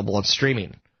product available on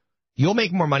streaming. You'll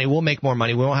make more money. We'll make more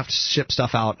money. We won't have to ship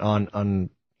stuff out on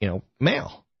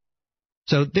mail.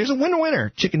 So there's a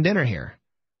winner-winner chicken dinner here.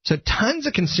 So tons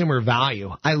of consumer value.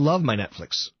 I love my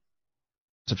Netflix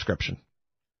subscription.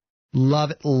 Love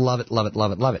it, love it, love it,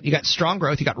 love it, love it. You got strong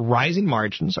growth. You got rising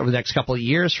margins over the next couple of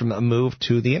years from a move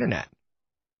to the internet.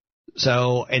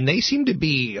 So, and they seem to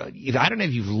be, I don't know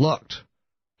if you've looked,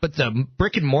 but the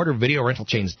brick and mortar video rental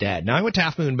chain's dead. Now, I went to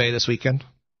Half Moon Bay this weekend.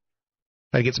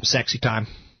 Tried to get some sexy time.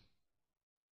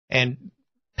 And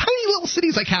tiny little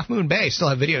cities like Half Moon Bay still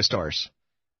have video stores.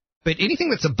 But anything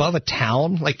that's above a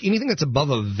town, like anything that's above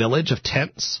a village of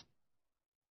tents,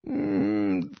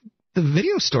 the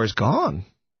video store's gone.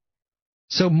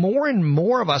 So more and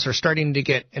more of us are starting to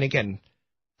get, and again,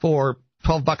 for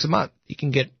 $12 a month, you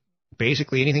can get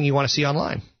basically anything you want to see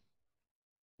online.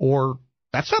 Or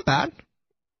that's not bad.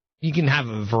 You can have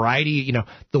a variety,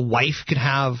 the wife could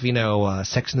have,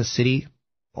 Sex and the City,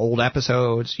 old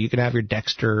episodes. You can have your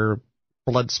Dexter,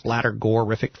 blood splatter,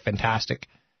 gore-rific, fantastic.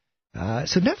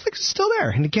 So Netflix is still there.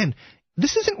 And again,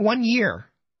 this isn't 1 year.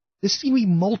 This is going to be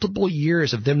multiple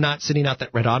years of them not sending out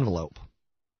that red envelope.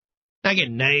 Now,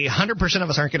 again, 100% of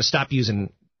us aren't going to stop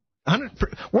using...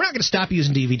 we're not going to stop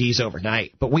using DVDs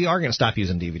overnight, but we are going to stop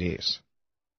using DVDs.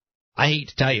 I hate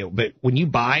to tell you, but when you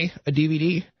buy a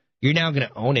DVD, you're now going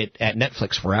to own it at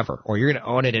Netflix forever, or you're going to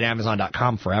own it at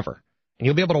Amazon.com forever. And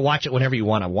you'll be able to watch it whenever you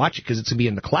want to watch it because it's going to be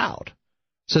in the cloud.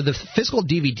 So the physical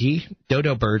DVD,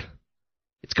 Dodo Bird,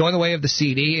 it's going the way of the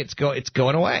CD. It's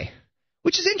going away,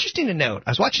 which is interesting to note. I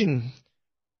was watching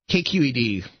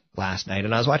KQED last night,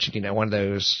 and I was watching, one of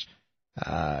those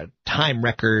time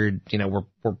record,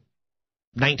 we're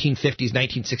 1950s,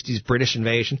 1960s British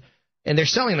invasion, and they're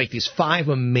selling like these 5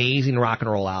 amazing rock and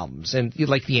roll albums, and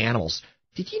like the Animals.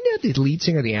 Did you know the lead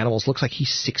singer of the Animals looks like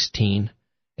he's 16,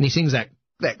 and he sings that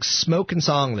smoking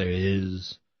song, There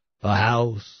Is a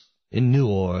House in New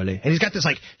Orleans, and he's got this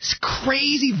like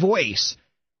crazy voice,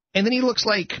 and then he looks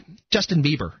like Justin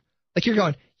Bieber. Like you're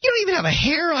going, you don't even have a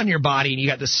hair on your body, and you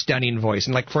got this stunning voice.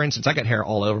 And like, for instance, I got hair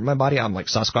all over my body. I'm like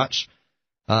Sasquatch.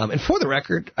 And for the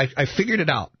record, I figured it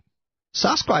out.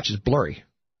 Sasquatch is blurry.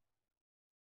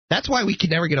 That's why we could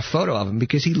never get a photo of him,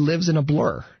 because he lives in a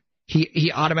blur.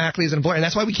 He automatically is in a blur, and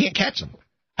that's why we can't catch him.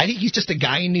 I think he's just a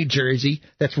guy in New Jersey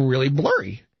that's really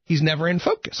blurry. He's never in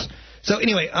focus. So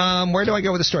anyway, where do I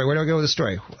go with the story?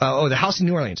 The house in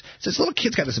New Orleans. So this little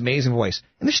kid's got this amazing voice,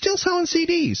 and they're still selling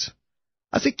CDs.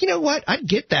 I was like, you know what? I'd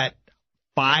get that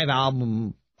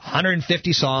 5-album,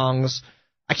 150 songs.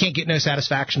 I can't get no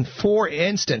satisfaction. For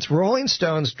instance, Rolling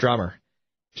Stones drummer.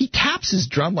 He taps his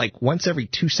drum like once every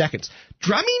 2 seconds.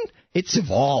 Drumming, it's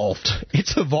evolved.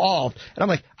 And I'm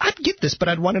like, I'd get this, but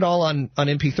I'd want it all on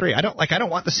MP3. I don't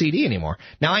want the CD anymore.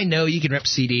 Now I know you can rip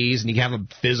CDs and you can have a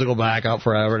physical backup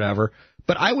forever and ever,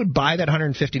 but I would buy that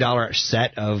 $150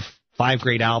 set of 5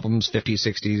 great albums, 50s,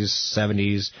 60s,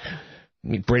 70s,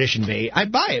 British Invade.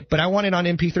 I'd buy it, but I want it on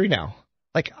MP3 now.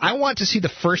 Like, I want to see the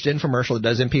first infomercial that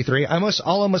does MP3.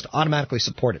 I'll almost automatically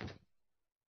support it.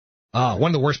 One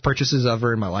of the worst purchases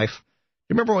ever in my life.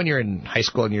 You remember when you're in high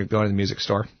school and you're going to the music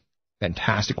store?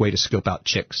 Fantastic way to scope out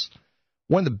chicks.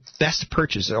 One of the best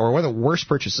purchases, or one of the worst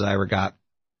purchases I ever got,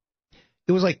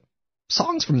 it was like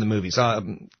songs from the movies,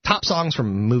 top songs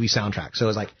from movie soundtracks. So it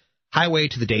was like Highway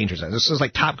to the Danger Zone. This was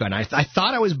like Top Gun. I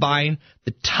thought I was buying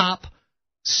the top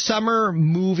summer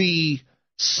movie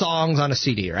songs on a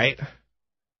CD, right?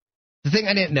 The thing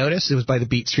I didn't notice, it was by the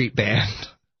Beat Street Band.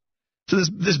 So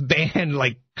this band,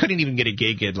 like, couldn't even get a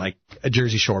gig in, like, a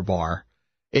Jersey Shore bar.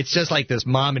 It's just like this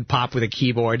mom and pop with a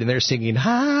keyboard, and they're singing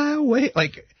Highway,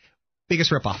 like,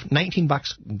 biggest ripoff.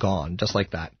 $19 gone, just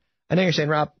like that. I know you're saying,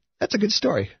 Rob, that's a good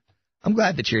story. I'm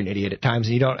glad that you're an idiot at times,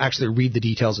 and you don't actually read the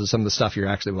details of some of the stuff you're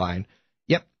actually buying.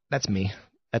 Yep, that's me.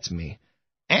 That's me.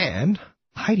 And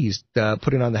Heidi's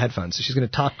putting on the headphones, so she's going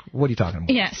to talk. What are you talking about?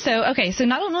 Yeah, so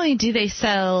not only do they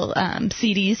sell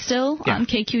CDs still on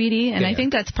KQED, and I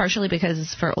think that's partially because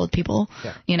it's for old people.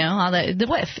 Yeah. You know, all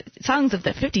the songs of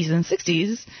the 50s and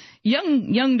 60s,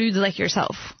 young dudes like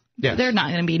yourself, they're not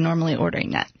going to be normally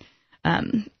ordering that.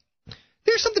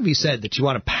 There's something to be said that you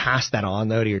want to pass that on,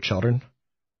 though, to your children.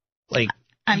 Like,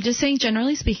 I'm just saying,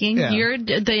 generally speaking, you're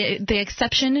the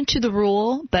exception to the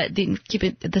rule, but keep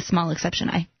it the small exception,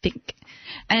 I think.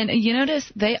 And you notice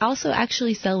they also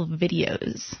actually sell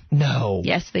videos. No.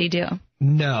 Yes, they do.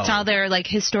 No. It's all their, like,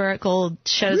 historical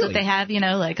shows that they have, you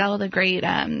know, like all the great,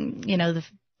 you know, the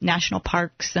national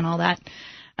parks and all that.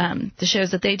 The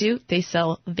shows that they do, they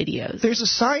sell videos. There's a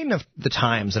sign of the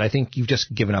times that I think you've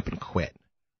just given up and quit.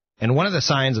 And one of the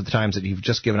signs of the times that you've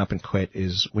just given up and quit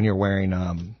is when you're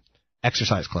wearing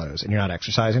exercise clothes and you're not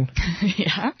exercising.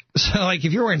 Yeah. So, like,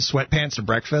 if you're wearing sweatpants to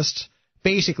breakfast,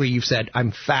 basically you've said,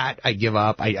 I'm fat, I give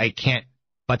up, I can't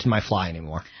button my fly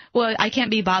anymore. Well, I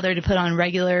can't be bothered to put on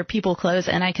regular people clothes,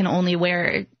 and I can only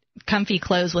wear comfy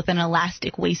clothes with an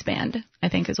elastic waistband, I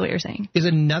think is what you're saying. Is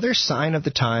another sign of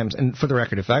the times, and for the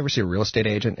record, if I ever see a real estate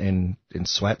agent in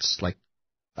sweats, like,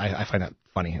 I find that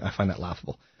funny. I find that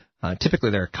laughable. Typically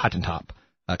they're cotton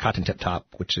tip top,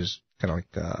 which is kind of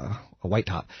like a white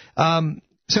top.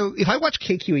 So if I watch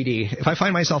KQED, if I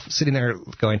find myself sitting there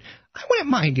going, I wouldn't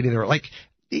mind getting there. Like,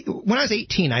 when I was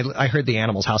 18, I heard the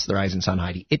Animals' House of the Rising Sun,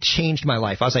 Heidi. It changed my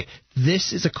life. I was like,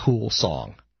 this is a cool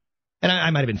song. And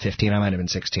I might have been 15, I might have been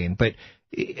 16. But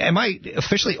am I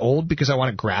officially old because I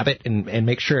want to grab it and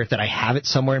make sure that I have it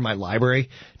somewhere in my library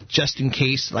just in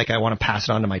case, like, I want to pass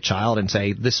it on to my child and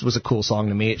say, this was a cool song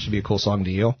to me, it should be a cool song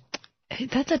to you?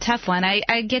 That's a tough one.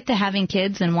 I get to having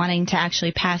kids and wanting to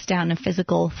actually pass down a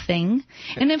physical thing.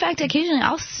 And in fact, occasionally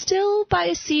I'll still buy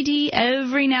a CD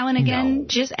every now and again,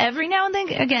 just every now and then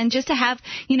again, just to have,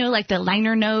 you know, like the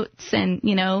liner notes and,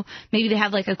 you know, maybe to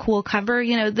have like a cool cover.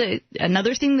 You know,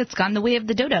 another thing that's gone the way of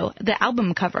the dodo, the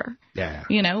album cover. Yeah.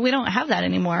 You know, we don't have that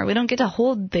anymore. We don't get to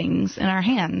hold things in our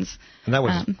hands. And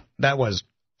that was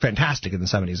fantastic in the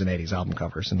 70s and 80s, album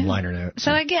covers and liner notes.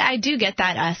 So I do get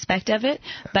that aspect of it,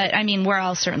 but I mean, we're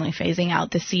all certainly phasing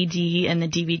out the CD and the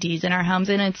DVDs in our homes,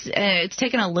 and it's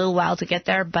taken a little while to get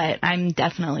there, but I'm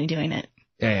definitely doing it.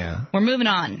 Yeah. We're moving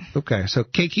on. Okay, so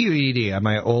KQED, am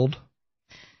I old?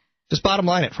 Just bottom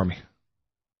line it for me.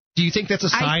 Do you think that's a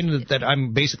sign that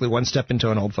I'm basically one step into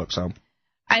an old folks home?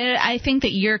 I think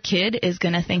that your kid is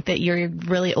going to think that you're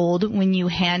really old when you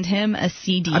hand him a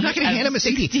CD. I'm not going to hand him a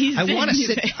CD. I want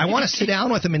to sit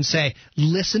down with him and say,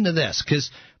 listen to this, because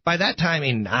by that time,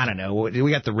 I don't know,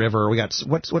 we got the River. We got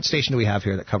what station do we have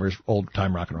here that covers old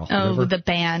time rock and roll? Oh, the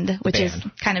Band, which is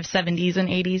kind of 70s and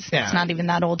 80s. Yeah. It's not even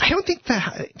that old. I don't think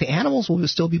the Animals will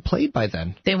still be played by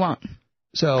then. They won't.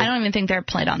 So I don't even think they're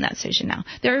played on that station now.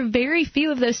 There are very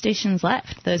few of those stations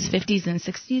left. Those 50s and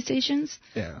 60s stations.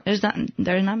 Yeah. There's not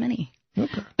many.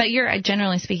 Okay. But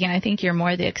generally speaking, I think you're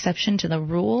more the exception to the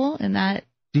rule in that.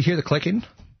 Do you hear the clicking?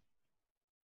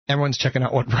 Everyone's checking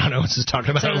out what Ron Owens is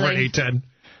talking about over at 810.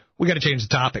 We got to change the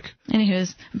topic.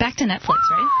 Anywho's, back to Netflix,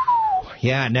 right?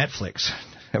 Yeah, Netflix.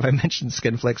 Have I mentioned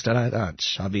Skinflix tonight?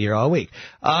 I'll be here all week.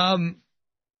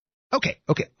 Okay.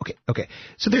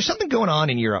 So there's something going on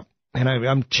in Europe. And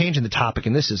I'm changing the topic,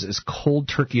 and this is as cold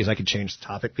turkey as I could change the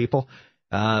topic, people.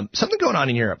 Something going on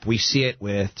in Europe. We see it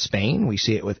with Spain. We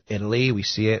see it with Italy. We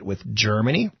see it with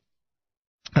Germany.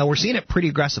 We're seeing it pretty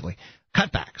aggressively.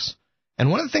 Cutbacks. And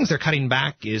one of the things they're cutting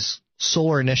back is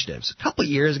solar initiatives. A couple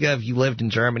of years ago, if you lived in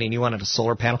Germany and you wanted a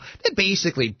solar panel, they'd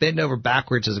basically bend over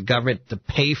backwards as a government to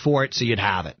pay for it so you'd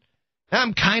have it. Now,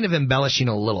 I'm kind of embellishing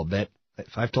a little bit.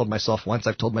 If I've told myself once,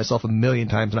 I've told myself a million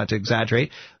times not to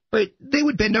exaggerate. But they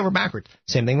would bend over backwards.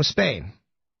 Same thing with Spain.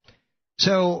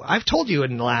 So I've told you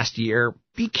in the last year,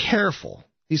 be careful.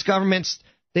 These governments,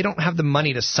 they don't have the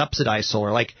money to subsidize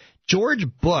solar. Like George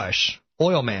Bush,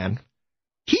 oil man,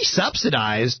 he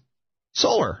subsidized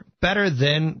solar better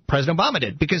than President Obama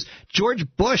did because George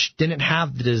Bush didn't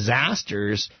have the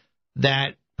disasters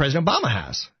that President Obama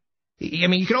has. I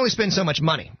mean, you can only spend so much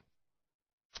money.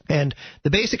 And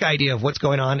the basic idea of what's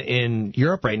going on in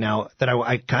Europe right now that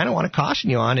I kind of want to caution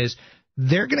you on is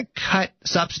they're going to cut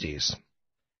subsidies.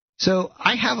 So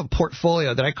I have a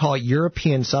portfolio that I call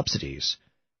European subsidies.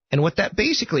 And what that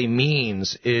basically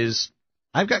means is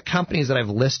I've got companies that I've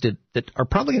listed that are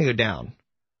probably going to go down.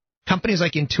 Companies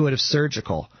like Intuitive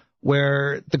Surgical,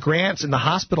 where the grants and the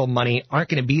hospital money aren't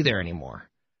going to be there anymore.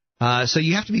 So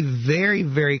you have to be very,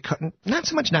 very, not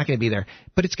so much not going to be there,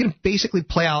 but it's going to basically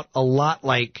play out a lot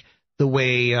like the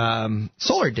way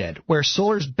solar did, where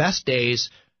solar's best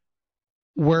days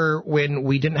were when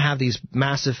we didn't have these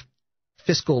massive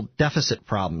fiscal deficit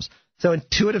problems. So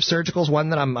Intuitive Surgical is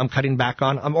one that I'm cutting back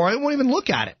on, or I won't even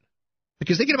look at it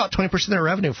because they get about 20% of their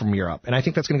revenue from Europe, and I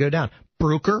think that's going to go down.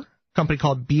 Bruker, company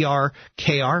called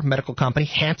BRKR, medical company,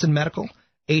 Hansen Medical,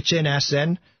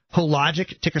 HNSN,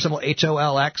 Hologic, ticker symbol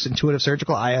HOLX, Intuitive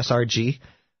Surgical, ISRG,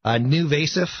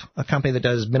 NuVasive, a company that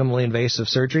does minimally invasive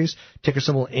surgeries, ticker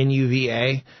symbol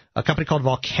NUVA, a company called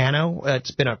Volcano.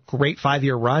 It's been a great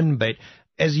 5-year run, but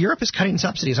as Europe is cutting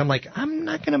subsidies, I'm like, I'm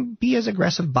not going to be as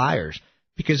aggressive buyers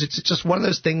because it's just one of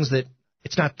those things that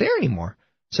it's not there anymore.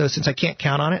 So since I can't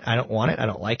count on it, I don't want it, I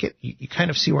don't like it, you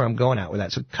kind of see where I'm going at with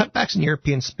that. So cutbacks in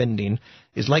European spending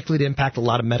is likely to impact a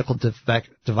lot of medical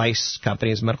device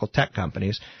companies, medical tech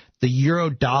companies. The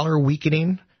euro-dollar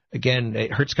weakening, again,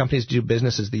 it hurts companies to do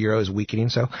business as the euro is weakening.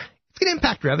 So it's going to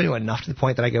impact revenue enough to the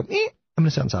point that I go, I'm going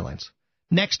to sit on sidelines.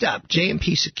 Next up,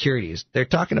 JMP Securities. They're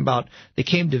talking about they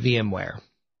came to VMware.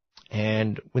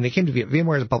 And when they came to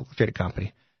VMware is a publicly traded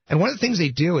company. And one of the things they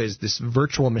do is this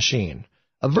virtual machine.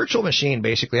 A virtual machine,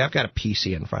 basically, I've got a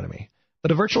PC in front of me.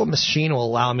 But a virtual machine will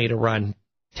allow me to run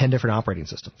 10 different operating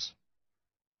systems.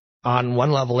 On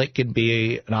one level, it could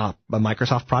be a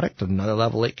Microsoft product. On another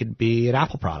level, it could be an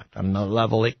Apple product. On another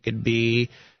level, it could be,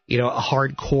 a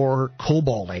hardcore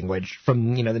COBOL language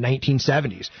from, the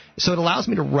 1970s. So it allows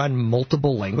me to run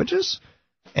multiple languages.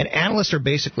 And analysts are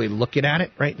basically looking at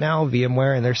it right now,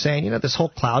 VMware, and they're saying, this whole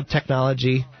cloud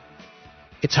technology,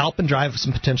 it's helping drive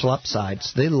some potential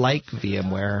upsides. They like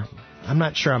VMware. I'm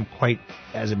not sure I'm quite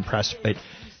as impressed, but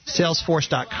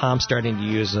Salesforce.com starting to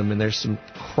use them, and there's some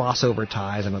crossover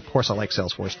ties, and of course I like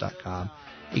Salesforce.com.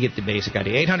 You get the basic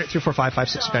idea.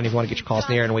 800-345-5690 if you want to get your calls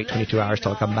in the air and wait 22 hours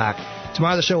till I come back.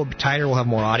 Tomorrow the show will be tighter. We'll have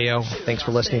more audio. Thanks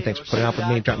for listening. Thanks for putting up with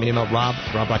me. Drop me an email,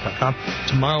 rob@robblack.com.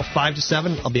 Tomorrow, 5 to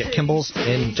 7, I'll be at Kimball's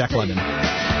in Jack London.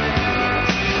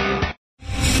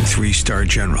 3-star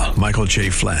General Michael J.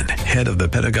 Flynn, head of the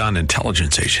Pentagon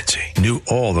Intelligence Agency, knew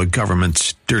all the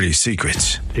government's dirty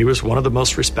secrets. He was one of the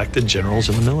most respected generals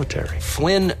in the military.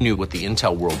 Flynn knew what the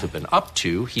intel world had been up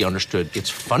to. He understood its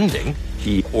funding.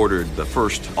 He ordered the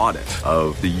first audit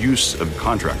of the use of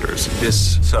contractors.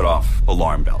 This set off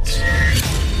alarm bells.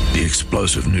 The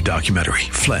explosive new documentary,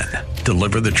 Flynn,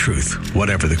 Deliver the Truth,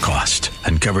 Whatever the Cost,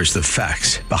 uncovers the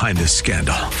facts behind this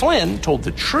scandal. Flynn told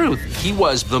the truth. He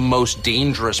was the most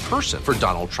dangerous person for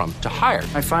Donald Trump to hire.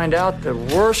 I find out the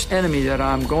worst enemy that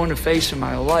I'm going to face in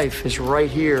my life is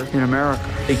right here in America.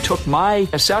 They took my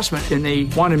assessment and they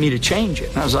wanted me to change it.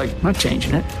 And I was like, I'm not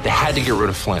changing it. They had to get rid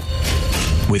of Flynn.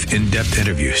 With in-depth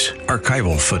interviews,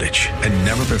 archival footage, and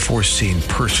never-before-seen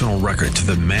personal records of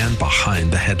the man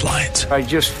behind the headlines. I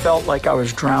just felt like I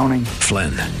was drowning.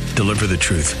 Flynn, Deliver the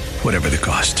Truth, Whatever the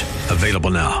Cost.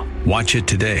 Available now. Watch it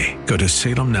today. Go to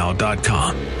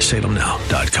salemnow.com.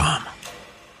 salemnow.com.